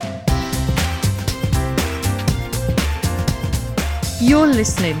You're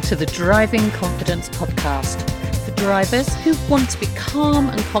listening to the Driving Confidence podcast for drivers who want to be calm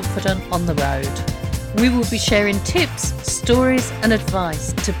and confident on the road. We will be sharing tips, stories and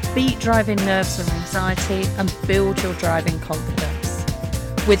advice to beat driving nerves and anxiety and build your driving confidence.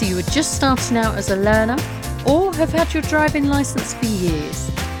 Whether you are just starting out as a learner or have had your driving licence for years,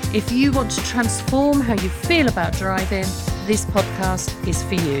 if you want to transform how you feel about driving, this podcast is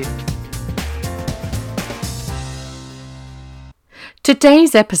for you.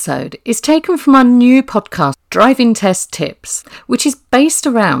 Today's episode is taken from our new podcast, Driving Test Tips, which is based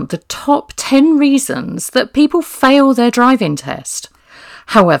around the top 10 reasons that people fail their driving test.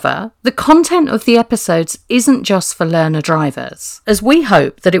 However, the content of the episodes isn't just for learner drivers, as we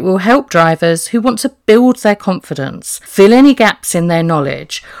hope that it will help drivers who want to build their confidence, fill any gaps in their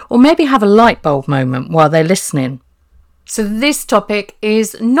knowledge, or maybe have a light bulb moment while they're listening. So this topic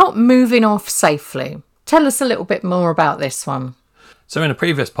is not moving off safely. Tell us a little bit more about this one. So in a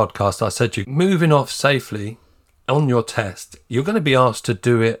previous podcast, I said you're moving off safely on your test. You're going to be asked to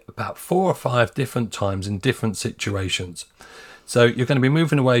do it about 4 or 5 different times in different situations. So you're going to be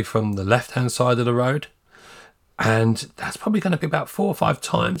moving away from the left-hand side of the road. And that's probably going to be about 4 or 5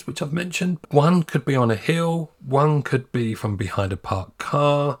 times, which I've mentioned. One could be on a hill. One could be from behind a parked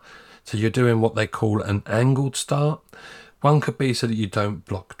car. So you're doing what they call an angled start. One could be so that you don't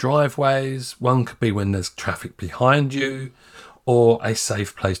block driveways. One could be when there's traffic behind you, or a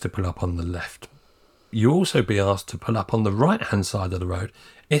safe place to pull up on the left. You'll also be asked to pull up on the right hand side of the road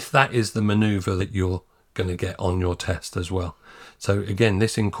if that is the manoeuvre that you're going to get on your test as well. So again,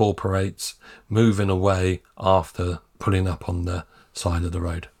 this incorporates moving away after pulling up on the side of the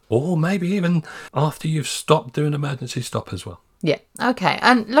road, or maybe even after you've stopped doing emergency stop as well. Yeah, okay.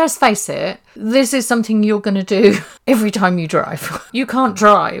 And let's face it, this is something you're going to do every time you drive. You can't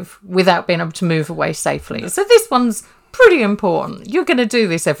drive without being able to move away safely. So this one's pretty important. You're going to do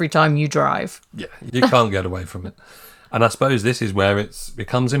this every time you drive. Yeah, you can't get away from it. And I suppose this is where it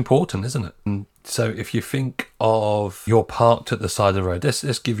becomes important, isn't it? And so if you think of you're parked at the side of the road,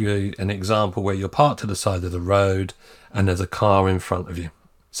 let's give you an example where you're parked at the side of the road and there's a car in front of you.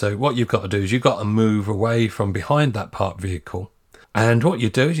 So what you've got to do is you've got to move away from behind that parked vehicle. And what you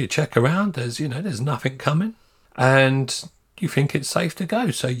do is you check around, there's nothing coming, and you think it's safe to go.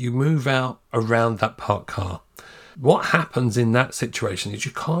 So you move out around that parked car. What happens in that situation is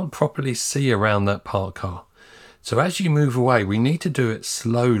you can't properly see around that parked car. So as you move away, we need to do it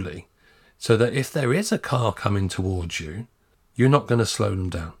slowly so that if there is a car coming towards you, you're not going to slow them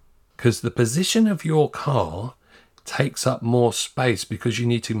down. Because the position of your car takes up more space because you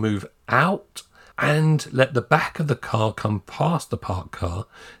need to move out and let the back of the car come past the parked car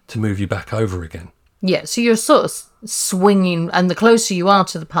to move you back over again. Yeah, so you're sort of swinging, and the closer you are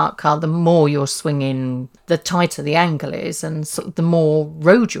to the parked car, the more you're swinging, the tighter the angle is, and sort of the more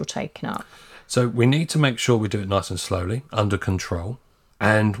road you're taking up. So we need to make sure we do it nice and slowly, under control.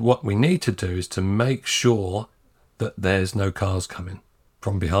 And what we need to do is to make sure that there's no cars coming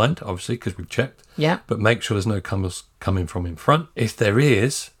from behind, obviously, because we've checked. Yeah. But make sure there's no cars coming from in front. If there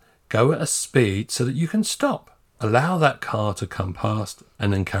is, go at a speed so that you can stop. Allow that car to come past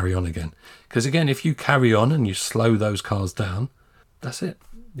and then carry on again. Because again, if you carry on and you slow those cars down, that's it.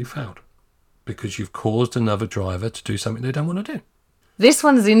 You failed. Because you've caused another driver to do something they don't want to do. This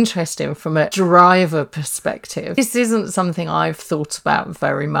one's interesting from a driver perspective. This isn't something I've thought about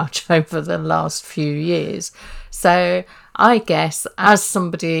very much over the last few years. So I guess as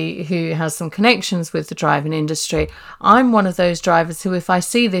somebody who has some connections with the driving industry, I'm one of those drivers who, if I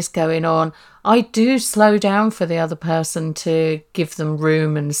see this going on, I do slow down for the other person to give them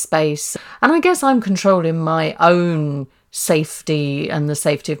room and space. And I guess I'm controlling my own safety and the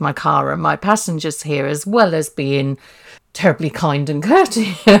safety of my car and my passengers here, as well as being terribly kind and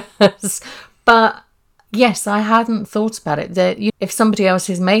courteous. But yes, I hadn't thought about it. That if somebody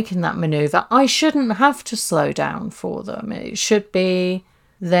else is making that manoeuvre, I shouldn't have to slow down for them. It should be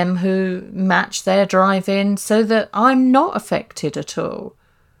them who match their driving so that I'm not affected at all.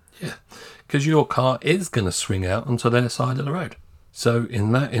 Yeah, because your car is going to swing out onto their side of the road. So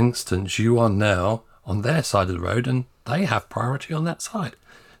in that instance, you are now on their side of the road and they have priority on that side.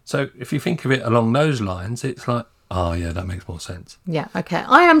 So if you think of it along those lines, it's like, oh, yeah, that makes more sense. Yeah, okay.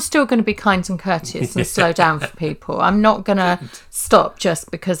 I am still going to be kind and courteous and slow down for people. I'm not going to stop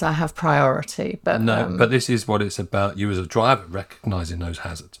just because I have priority. But no, but this is what it's about, you as a driver, recognising those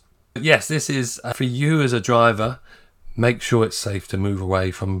hazards. But yes, this is for you as a driver, make sure it's safe to move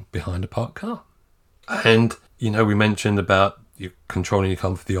away from behind a parked car. And, we mentioned about you controlling your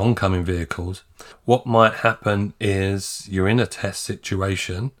car for the oncoming vehicles. What might happen is you're in a test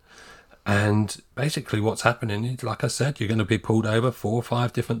situation And basically what's happening is, like I said, you're going to be pulled over 4 or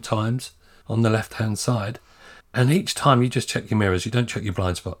 5 different times on the left-hand side. And each time you just check your mirrors, you don't check your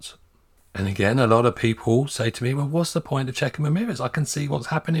blind spots. And again, a lot of people say to me, well, what's the point of checking my mirrors? I can see what's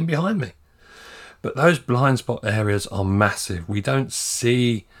happening behind me. But those blind spot areas are massive. We don't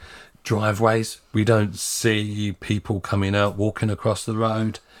see driveways. We don't see people coming out, walking across the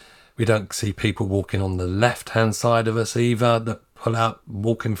road. We don't see people walking on the left-hand side of us either, that pull out,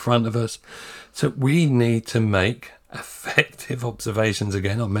 walk in front of us. So we need to make effective observations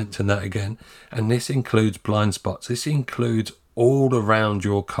again. I'll mention that again. And this includes blind spots. This includes all around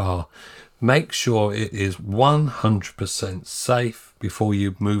your car. Make sure it is 100% safe before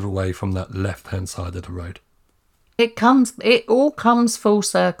you move away from that left-hand side of the road. It all comes full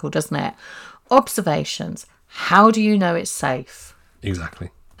circle, doesn't it? Observations. How do you know it's safe? Exactly.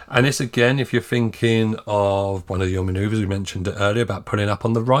 And this again, if you're thinking of one of your maneuvers, we mentioned it earlier about pulling up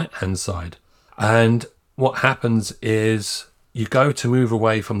on the right-hand side. And what happens is you go to move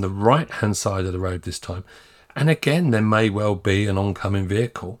away from the right-hand side of the road this time. And again, there may well be an oncoming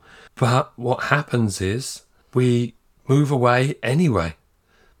vehicle. But what happens is we move away anyway.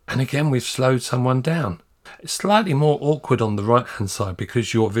 And again, we've slowed someone down. It's slightly more awkward on the right-hand side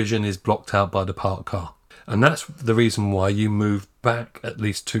because your vision is blocked out by the parked car. And that's the reason why you move back at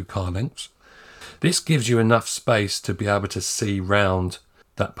least 2 car lengths. This gives you enough space to be able to see round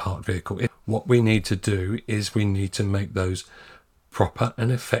that parked vehicle. What we need to do is we need to make those proper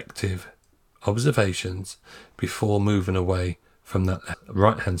and effective observations before moving away from that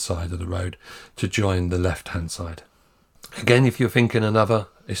right-hand side of the road to join the left-hand side. Again, if you're thinking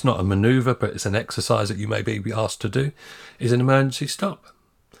it's not a maneuver, but it's an exercise that you may be asked to do, is an emergency stop.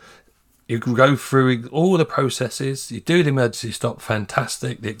 You can go through all the processes, you do the emergency stop,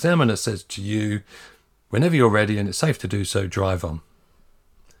 fantastic. The examiner says to you, whenever you're ready and it's safe to do so, drive on.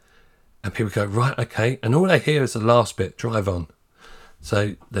 And people go, right, okay. And all they hear is the last bit, drive on.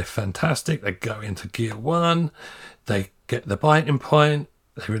 So they're fantastic. They go into gear 1, they get the biting point,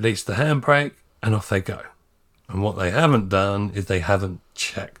 they release the handbrake, and off they go. And what they haven't done is they haven't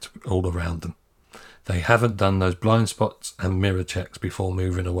checked all around them. They haven't done those blind spots and mirror checks before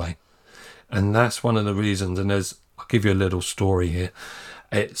moving away. And that's one of the reasons, and I'll give you a little story here.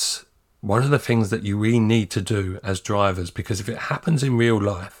 It's one of the things that we need to do as drivers, because if it happens in real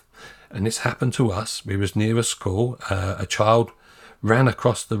life, and this happened to us, we was near a school, a child ran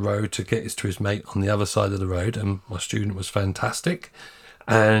across the road to get to his mate on the other side of the road, and my student was fantastic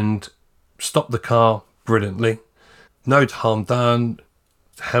and stopped the car brilliantly. No harm done,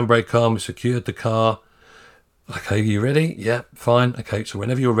 handbrake on, we secured the car. Okay, you ready? Yeah, fine. Okay, so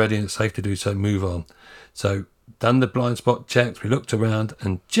whenever you're ready and it's safe to do so, move on. So, done the blind spot checks, we looked around,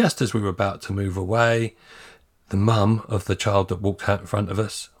 and just as we were about to move away, the mum of the child that walked out in front of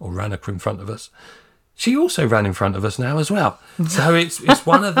us, or ran in front of us, she also ran in front of us now as well. So it's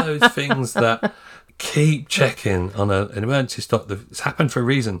one of those things that keep checking on an emergency stop. It's happened for a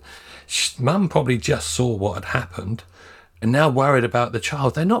reason. Mum probably just saw what had happened and now worried about the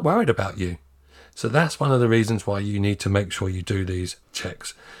child. They're not worried about you. So that's one of the reasons why you need to make sure you do these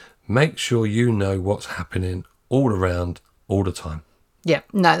checks. Make sure you know what's happening all around, all the time. Yeah,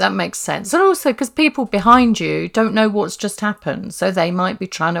 no, that makes sense. And also because people behind you don't know what's just happened. So they might be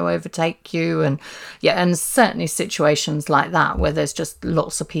trying to overtake you. And certainly situations like that where there's just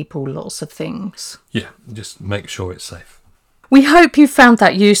lots of people, lots of things. Yeah, just make sure it's safe. We hope you found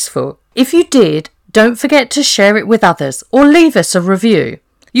that useful. If you did, don't forget to share it with others or leave us a review.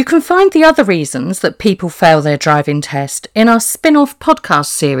 You can find the other reasons that people fail their driving test in our spin-off podcast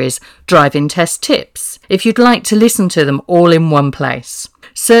series, Driving Test Tips, if you'd like to listen to them all in one place.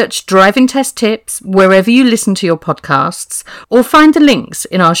 Search Driving Test Tips wherever you listen to your podcasts, or find the links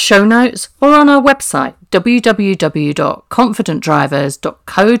in our show notes or on our website,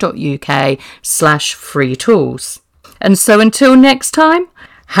 www.confidentdrivers.co.uk/free tools. And so until next time,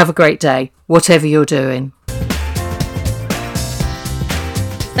 have a great day, whatever you're doing.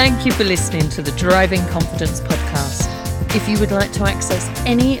 Thank you for listening to the Driving Confidence podcast. If you would like to access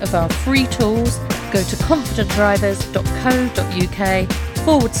any of our free tools, go to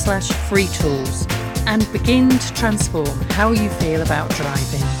confidentdrivers.co.uk/free tools and begin to transform how you feel about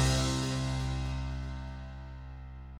driving.